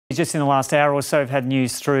Just in the last hour or so, we've had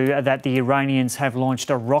news through that the Iranians have launched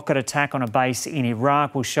a rocket attack on a base in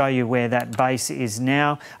Iraq. We'll show you where that base is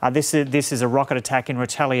now. This is a rocket attack in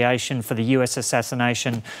retaliation for the US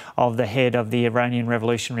assassination of the head of the Iranian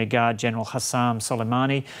Revolutionary Guard, General Qasem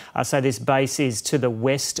Soleimani. So this base is to the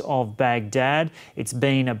west of Baghdad. It's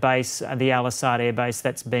been a base, the Al Asad Air Base,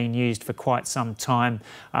 that's been used for quite some time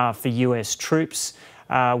for US troops.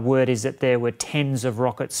 Word is that there were tens of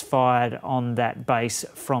rockets fired on that base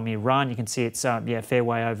from Iran. You can see it's a fair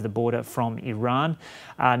way over the border from Iran.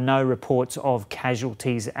 No reports of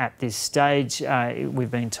casualties at this stage.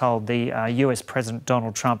 We've been told the US President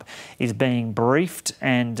Donald Trump is being briefed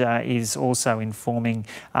and is also informing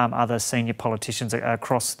other senior politicians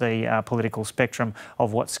across the political spectrum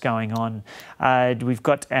of what's going on. We've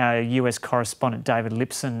got our US correspondent David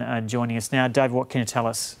Lipson joining us now. David, what can you tell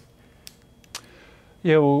us?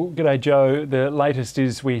 Yeah, well, g'day Joe. The latest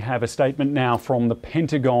is we have a statement now from the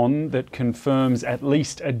Pentagon that confirms at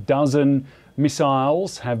least a dozen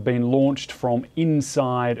missiles have been launched from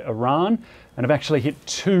inside Iran and have actually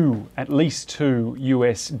hit at least two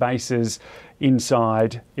US bases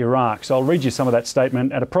inside Iraq. So I'll read you some of that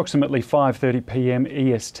statement. At approximately 5:30 p.m.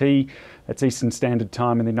 EST, that's Eastern Standard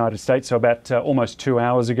Time in the United States, so about almost 2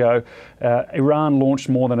 hours ago, Iran launched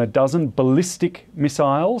more than a dozen ballistic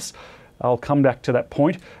missiles. I'll come back to that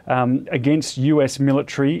point, against US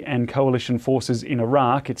military and coalition forces in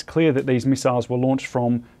Iraq. It's clear that these missiles were launched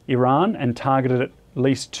from Iran and targeted at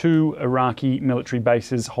least two Iraqi military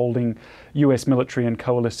bases holding US military and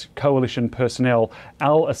coalition personnel.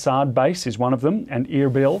 Al Asad base is one of them, and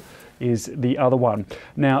Erbil is the other one.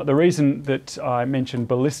 Now, the reason that I mentioned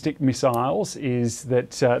ballistic missiles is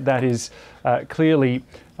that that is clearly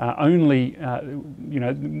only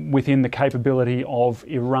within the capability of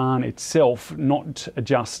Iran itself, not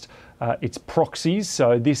just its proxies.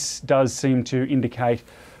 So this does seem to indicate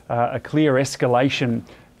a clear escalation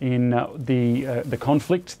in the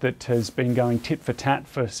conflict that has been going tit for tat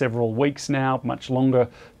for several weeks now, much longer,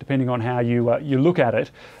 depending on how you look at it.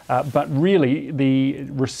 But really, the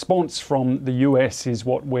response from the US is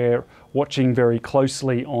what we're watching very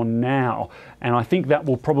closely on now. And I think that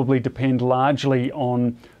will probably depend largely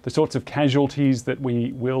on the sorts of casualties that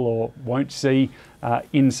we will or won't see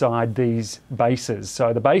inside these bases.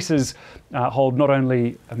 So the bases hold not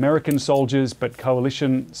only American soldiers, but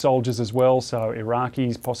coalition soldiers as well. So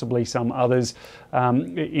Iraqis, possibly some others,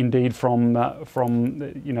 indeed from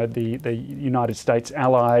the United States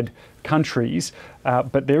allied countries.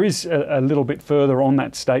 But there is a little bit further on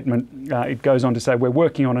that statement. It goes on to say, we're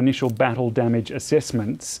working on initial battle damage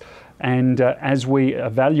assessments. And as we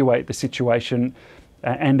evaluate the situation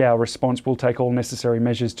and our response, we'll take all necessary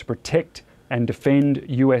measures to protect and defend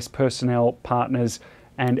US personnel, partners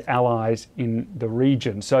and allies in the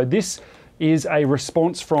region. So this is a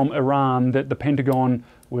response from Iran that the Pentagon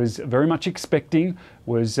was very much expecting,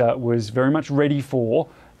 was very much ready for,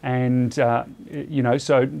 and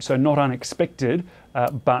so not unexpected,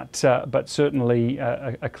 but certainly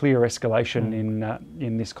a clear escalation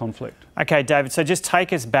in this conflict. Okay, David, so just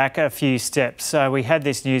take us back a few steps. So we had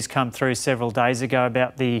this news come through several days ago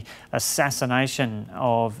about the assassination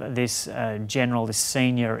of this general, this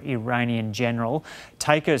senior Iranian general.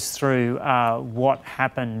 Take us through what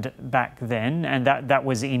happened back then, and that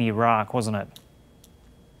was in Iraq, wasn't it?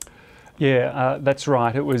 Yeah, that's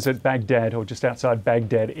right. It was at Baghdad, or just outside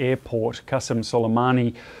Baghdad airport. Qasem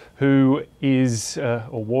Soleimani, who is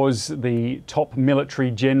or was the top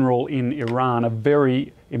military general in Iran, a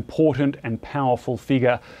very important and powerful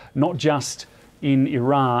figure, not just in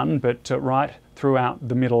Iran, but right throughout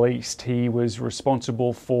the Middle East. He was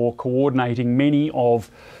responsible for coordinating many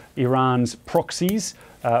of Iran's proxies,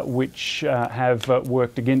 which have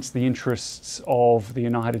worked against the interests of the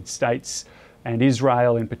United States and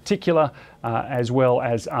Israel in particular, as well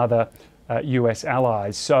as other US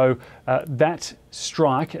allies. So that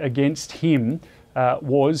strike against him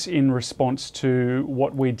was in response to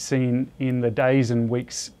what we'd seen in the days and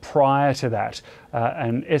weeks prior to that,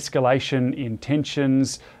 an escalation in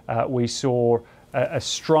tensions. We saw a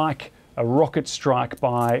rocket strike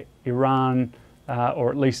by Iran,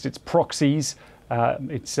 or at least its proxies,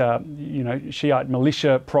 its Shiite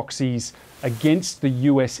militia proxies against the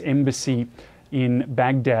US embassy in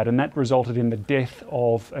Baghdad, and that resulted in the death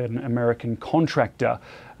of an American contractor.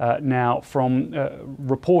 Now, from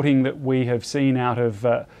reporting that we have seen out of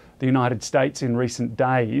the United States in recent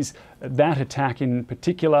days, that attack in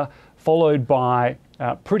particular, followed by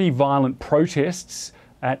pretty violent protests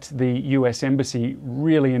at the US Embassy,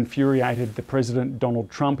 really infuriated the President Donald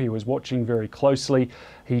Trump. He was watching very closely.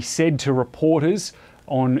 He said to reporters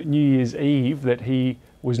on New Year's Eve that he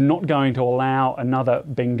was not going to allow another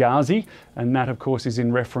Benghazi, and that of course is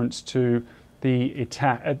in reference to the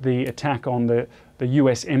attack on the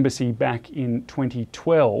US embassy back in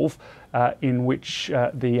 2012, in which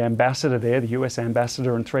the ambassador there, the US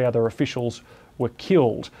ambassador, and 3 other officials were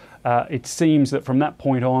killed. It seems that from that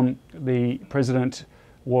point on, the president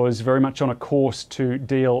was very much on a course to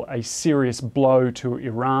deal a serious blow to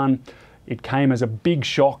Iran. It came as a big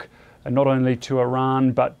shock, not only to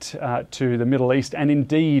Iran, but to the Middle East, and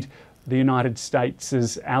indeed the United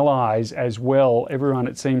States' allies as well. Everyone,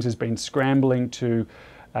 it seems, has been scrambling to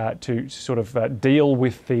sort of deal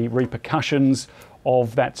with the repercussions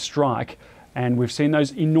of that strike. And we've seen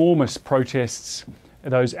those enormous protests,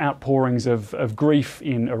 those outpourings of grief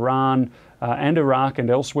in Iran and Iraq and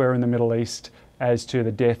elsewhere in the Middle East as to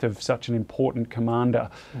the death of such an important commander.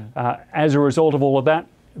 As a result of all of that,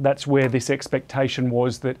 that's where this expectation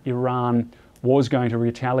was that Iran was going to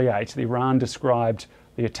retaliate. Iran described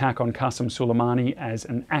the attack on Qasem Soleimani as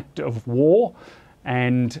an act of war,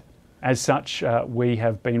 and as such, we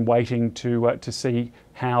have been waiting to see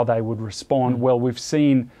how they would respond. Well, we've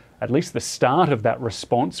seen at least the start of that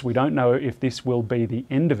response. We don't know if this will be the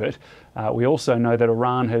end of it. We also know that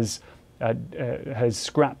Iran has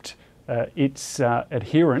scrapped its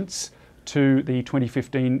adherence to the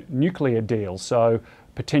 2015 nuclear deal. So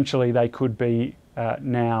potentially they could be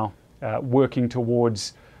now working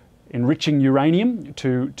towards enriching uranium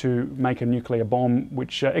to make a nuclear bomb,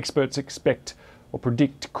 which experts expect or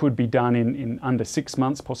predict could be done in under 6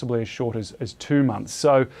 months, possibly as short as 2 months.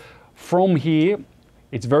 So from here,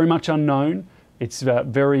 it's very much unknown. It's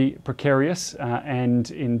very precarious,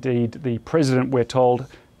 and indeed the president, we're told,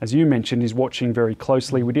 as you mentioned, is watching very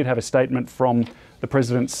closely. We did have a statement from the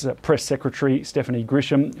president's press secretary, Stephanie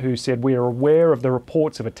Grisham, who said, "We are aware of the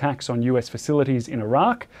reports of attacks on US facilities in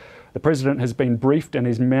Iraq. The president has been briefed and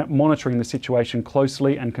is monitoring the situation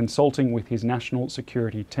closely and consulting with his national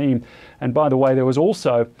security team." And by the way, there was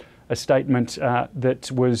also a statement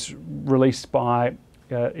that was released by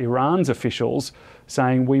Iran's officials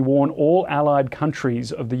saying, "We warn all allied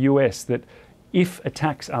countries of the US that if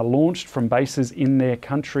attacks are launched from bases in their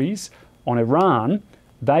countries on Iran,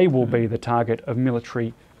 they will be the target of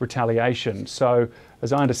military retaliation." So,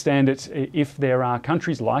 as I understand it, if there are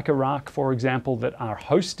countries like Iraq, for example, that are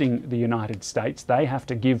hosting the United States, they have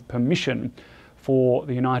to give permission for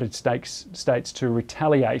the United States to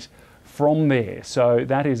retaliate from there. So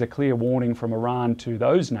that is a clear warning from Iran to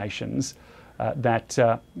those nations that,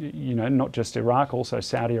 not just Iraq, also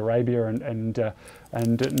Saudi Arabia and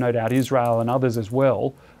no doubt Israel and others as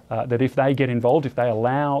well, that if they get involved, if they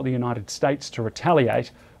allow the United States to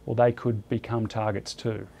retaliate, well, they could become targets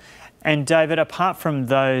too. And David, apart from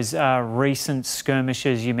those recent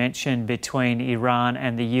skirmishes you mentioned between Iran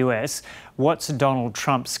and the US, what's Donald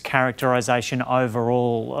Trump's characterisation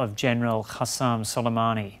overall of General Qasem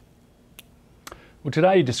Soleimani? Well,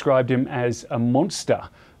 today he described him as a monster,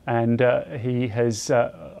 and he has,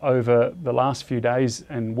 over the last few days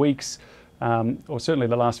and weeks, or certainly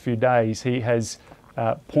the last few days, he has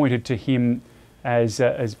pointed to him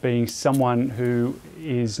as being someone who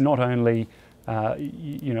is not only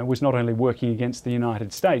was not only working against the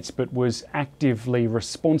United States, but was actively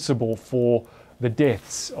responsible for the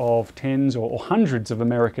deaths of tens or hundreds of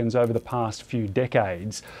Americans over the past few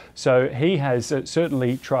decades. So he has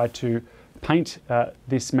certainly tried to paint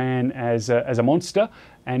this man as a monster,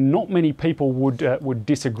 and not many people would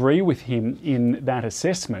disagree with him in that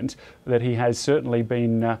assessment, that he has certainly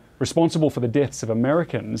been responsible for the deaths of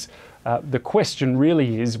Americans. The question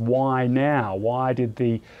really is, why now? Why did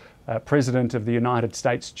the President of the United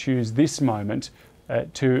States choose this moment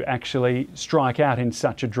to actually strike out in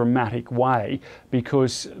such a dramatic way?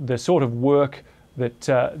 Because the sort of work that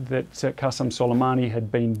Qasem Soleimani had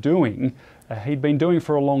been doing, he'd been doing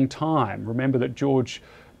for a long time. Remember that George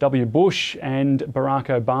W. Bush and Barack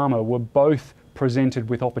Obama were both presented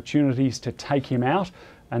with opportunities to take him out,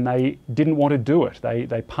 and they didn't want to do it.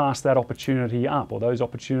 They passed that opportunity up, or those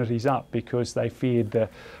opportunities up, because they feared the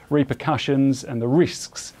repercussions and the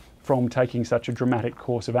risks from taking such a dramatic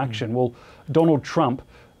course of action. Well, Donald Trump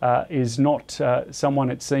is not someone,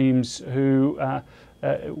 it seems, who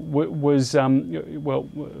was, well,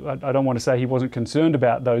 I don't want to say he wasn't concerned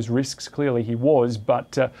about those risks. Clearly he was,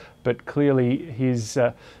 but clearly his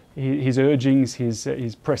urgings,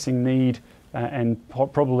 his pressing need, and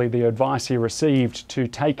probably the advice he received to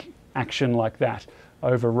take action like that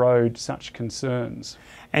overrode such concerns.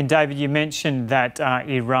 And David, you mentioned that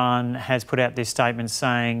Iran has put out this statement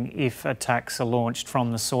saying if attacks are launched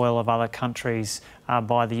from the soil of other countries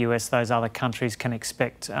by the US, those other countries can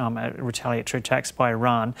expect retaliatory attacks by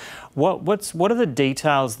Iran. What are the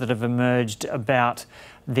details that have emerged about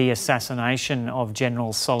the assassination of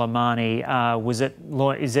General Soleimani.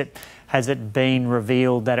 Has it been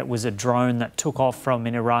revealed that it was a drone that took off from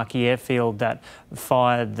an Iraqi airfield that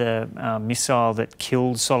fired the missile that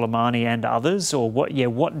killed Soleimani and others? Or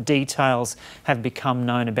what details have become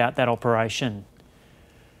known about that operation?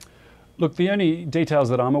 Look, the only details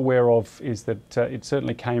that I'm aware of is that it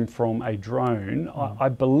certainly came from a drone. I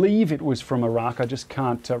believe it was from Iraq. I just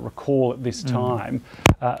can't recall at this time.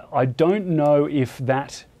 I don't know if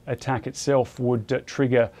that attack itself would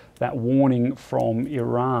trigger that warning from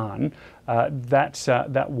Iran.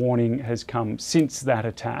 That warning has come since that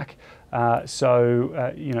attack.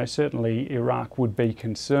 Certainly Iraq would be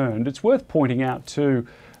concerned. It's worth pointing out too,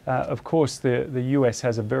 of course, the US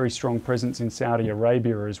has a very strong presence in Saudi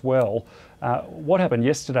Arabia as well. What happened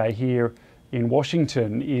yesterday here in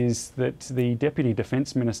Washington is that the Deputy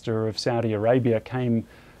Defence Minister of Saudi Arabia came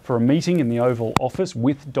for a meeting in the Oval Office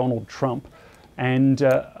with Donald Trump, and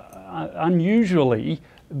unusually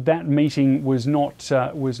that meeting was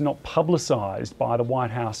not publicised by the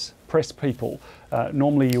White House press people.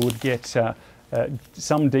 Normally you would get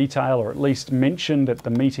some detail, or at least mention that the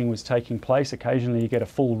meeting was taking place. Occasionally you get a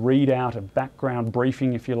full readout, a background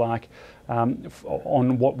briefing, if you like,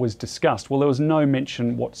 on what was discussed. Well, there was no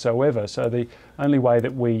mention whatsoever. So the only way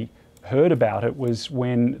that we heard about it was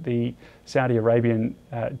when the Saudi Arabian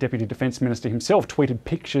Deputy Defence Minister himself tweeted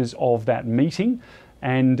pictures of that meeting,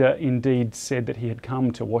 and indeed said that he had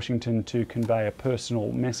come to Washington to convey a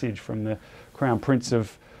personal message from the Crown Prince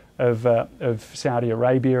of Saudi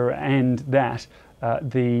Arabia, and that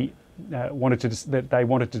they wanted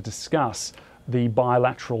to discuss the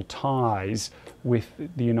bilateral ties with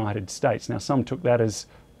the United States. Now, some took that as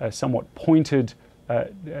a somewhat pointed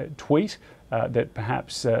tweet, that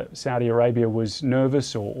perhaps Saudi Arabia was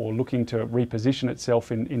nervous or looking to reposition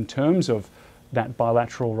itself in terms of that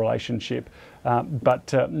bilateral relationship.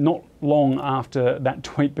 But not long after that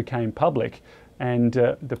tweet became public, and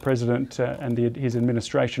the President and his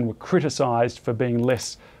administration were criticised for being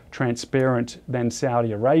less transparent than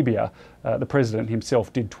Saudi Arabia, the President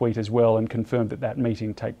himself did tweet as well and confirmed that that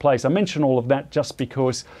meeting take place. I mention all of that just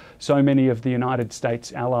because so many of the United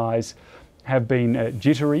States allies have been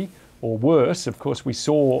jittery, or worse. Of course, we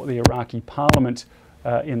saw the Iraqi parliament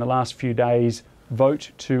in the last few days vote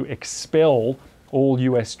to expel all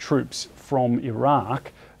US troops from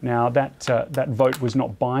Iraq. Now, that vote was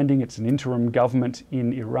not binding. It's an interim government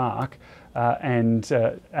in Iraq, and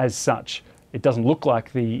as such, it doesn't look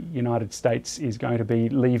like the United States is going to be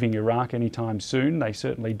leaving Iraq anytime soon. They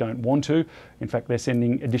certainly don't want to. In fact, they're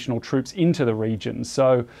sending additional troops into the region.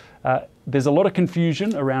 So there's a lot of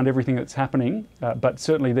confusion around everything that's happening, but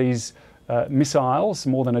certainly these missiles,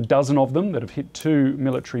 more than a dozen of them that have hit 2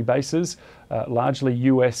 military bases, largely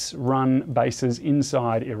US-run bases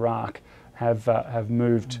inside Iraq, have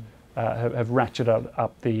ratcheted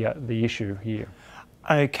up the issue here.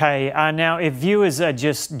 Okay, now if viewers are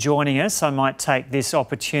just joining us, I might take this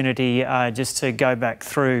opportunity just to go back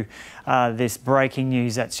through this breaking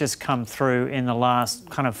news that's just come through in the last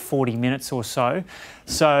kind of 40 minutes or so.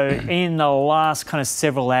 So in the last kind of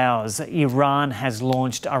several hours, Iran has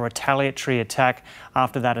launched a retaliatory attack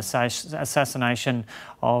after that assassination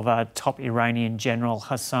of top Iranian General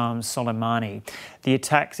Qasem Soleimani. The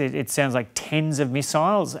attacks, it sounds like tens of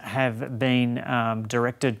missiles have been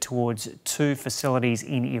directed towards 2 facilities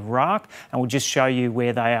in Iraq, and we'll just show you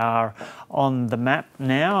where they are on the map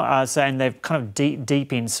now. And they're kind of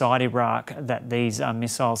deep inside Iraq that these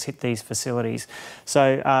missiles hit these facilities.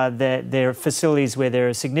 So they're facilities where there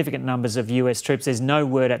are significant numbers of US troops. There's no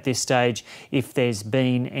word at this stage if there's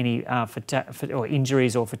been any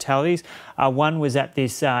injuries or fatalities. One was at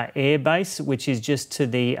this air base, which is just to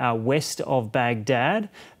the west of Baghdad,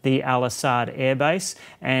 the Al-Assad air base,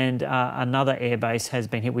 and another air base has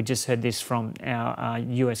been hit. We just heard this from our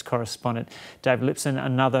US correspondent, Dave Lipson.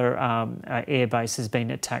 Another air base has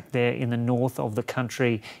been attacked there in the north of the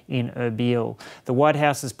country in Erbil. The White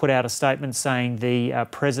House has put out a statement saying the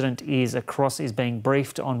President is being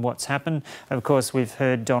briefed on what's happened. Of course, we've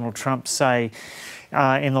heard Donald Trump say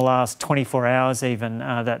in the last 24 hours even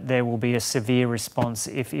that there will be a severe response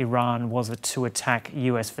if Iran was to attack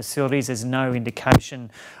US facilities. There's no indication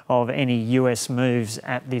of any US moves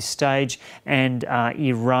at this stage, and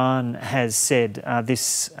Iran has said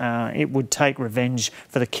it would take revenge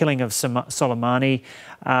for the killing of Soleimani,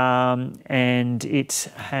 and it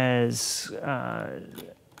has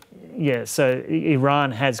Yeah, so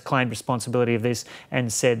Iran has claimed responsibility of this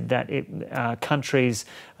and said that countries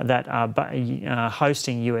that are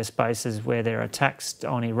hosting US bases where there are attacks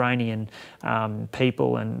on Iranian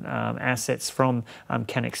people and assets from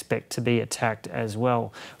can expect to be attacked as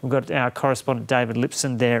well. We've got our correspondent David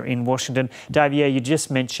Lipson there in Washington. Dave, yeah, you just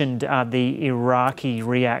mentioned the Iraqi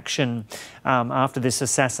reaction after this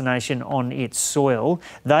assassination on its soil.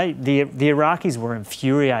 The Iraqis were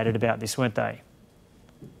infuriated about this, weren't they?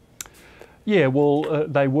 Yeah, well,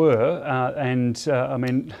 they were, I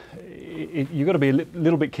mean, you've got to be a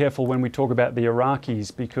little bit careful when we talk about the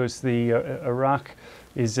Iraqis, because the Iraq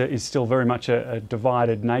is still very much a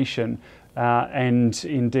divided nation, and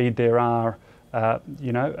indeed there are,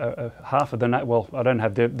 half of the well, I don't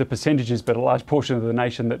have the percentages, but a large portion of the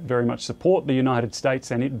nation that very much support the United States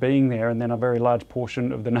and it being there, and then a very large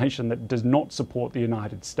portion of the nation that does not support the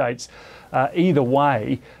United States. Either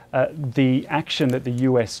way, the action that the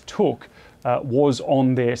US took was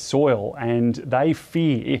on their soil, and they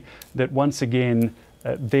fear that once again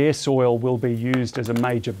their soil will be used as a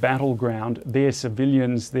major battleground. Their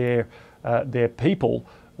civilians, their people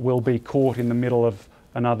will be caught in the middle of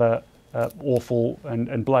another awful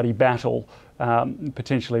and bloody battle,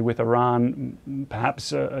 potentially with Iran,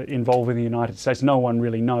 perhaps involving the United States. No one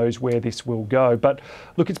really knows where this will go. But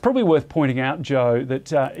look, it's probably worth pointing out, Joe,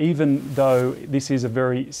 that even though this is a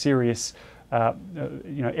very serious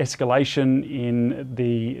escalation in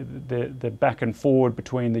the back and forward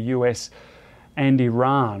between the US and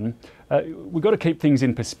Iran, we've got to keep things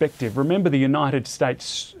in perspective. Remember, the United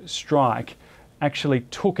States strike actually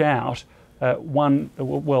took out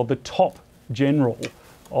the top general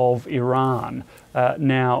of Iran.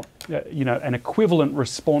 Now, an equivalent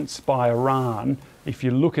response by Iran, if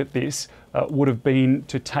you look at this, would have been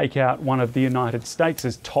to take out one of the United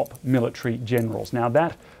States' top military generals. Now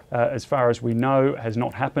that, as far as we know, has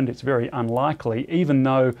not happened. It's very unlikely, even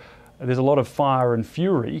though there's a lot of fire and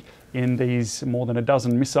fury in these more than a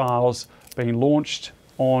dozen missiles being launched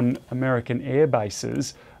on American air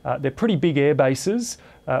bases. They're pretty big air bases,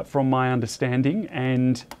 from my understanding,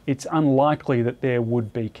 and it's unlikely that there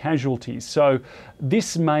would be casualties. So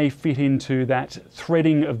this may fit into that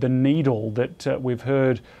threading of the needle that we've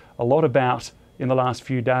heard a lot about in the last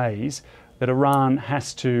few days, that Iran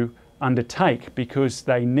has to undertake, because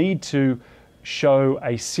they need to show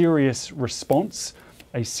a serious response,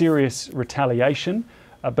 a serious retaliation,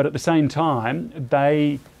 but at the same time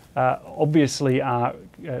they obviously are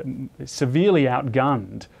severely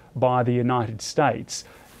outgunned by the United States,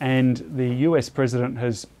 and the US president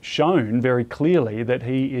has shown very clearly that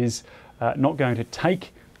he is not going to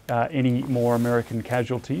take any more American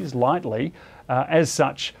casualties lightly. As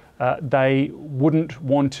such, they wouldn't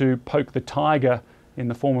want to poke the tiger in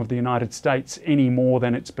the form of the United States any more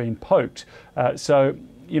than it's been poked. So,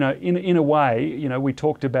 in a way, we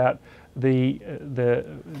talked about the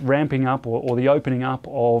ramping up or the opening up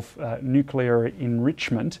of nuclear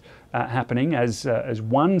enrichment happening as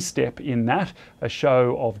one step in that, a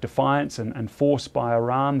show of defiance and force by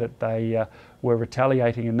Iran that they were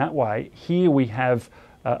retaliating in that way. Here we have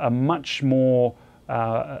a much more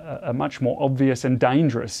obvious and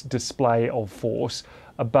dangerous display of force,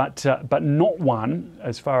 but not one,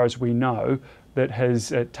 as far as we know, that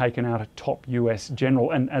has taken out a top US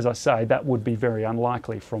general. And as I say, that would be very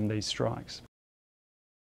unlikely from these strikes.